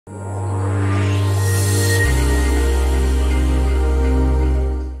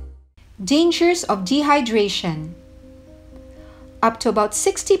Dangers of dehydration. Up to about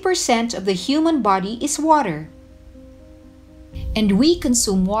 60% of the human body is water. And we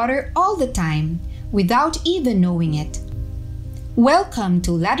consume water all the time without even knowing it. Welcome to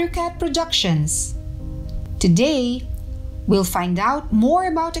Laddercat Productions. Today, we'll find out more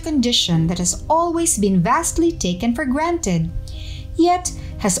about a condition that has always been vastly taken for granted, yet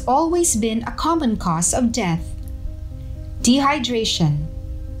has always been a common cause of death. Dehydration.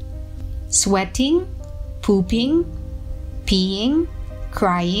 Sweating, pooping, peeing,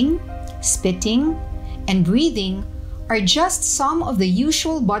 crying, spitting, and breathing are just some of the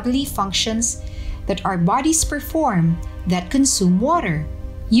usual bodily functions that our bodies perform that consume water.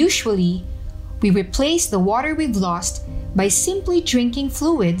 Usually, we replace the water we've lost by simply drinking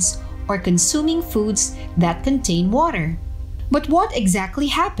fluids or consuming foods that contain water. But what exactly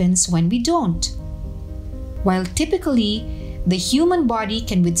happens when we don't? While typically, the human body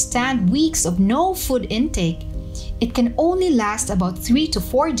can withstand weeks of no food intake, it can only last about 3 to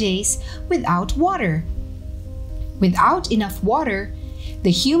 4 days without water. Without enough water,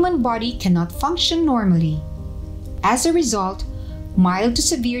 the human body cannot function normally. As a result, mild to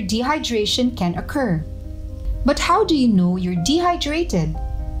severe dehydration can occur. But how do you know you're dehydrated?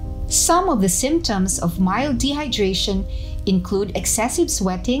 Some of the symptoms of mild dehydration include excessive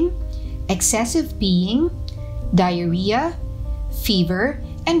sweating, excessive peeing, diarrhea, fever,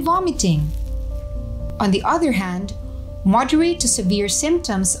 and vomiting. On the other hand, moderate to severe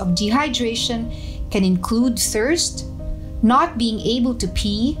symptoms of dehydration can include thirst, not being able to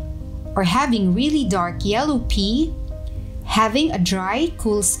pee, or having really dark yellow pee, having a dry,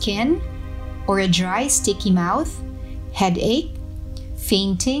 cool skin, or a dry, sticky mouth, headache,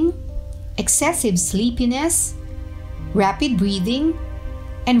 fainting, excessive sleepiness, rapid breathing,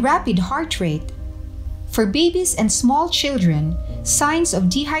 and rapid heart rate. For babies and small children, signs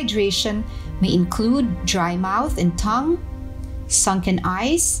of dehydration may include dry mouth and tongue, sunken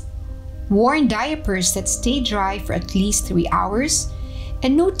eyes, worn diapers that stay dry for at least 3 hours,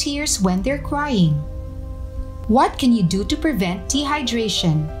 and no tears when they're crying. What can you do to prevent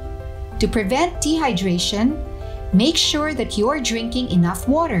dehydration? To prevent dehydration, make sure that you're drinking enough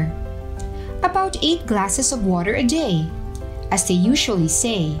water. About 8 glasses of water a day, as they usually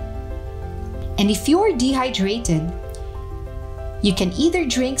say. And if you're dehydrated, you can either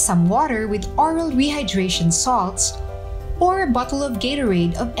drink some water with oral rehydration salts or a bottle of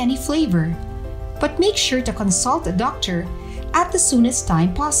Gatorade of any flavor, but make sure to consult a doctor at the soonest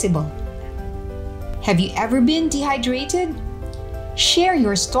time possible. Have you ever been dehydrated? Share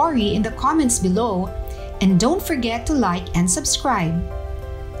your story in the comments below, and don't forget to like and subscribe.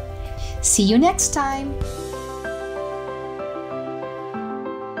 See you next time!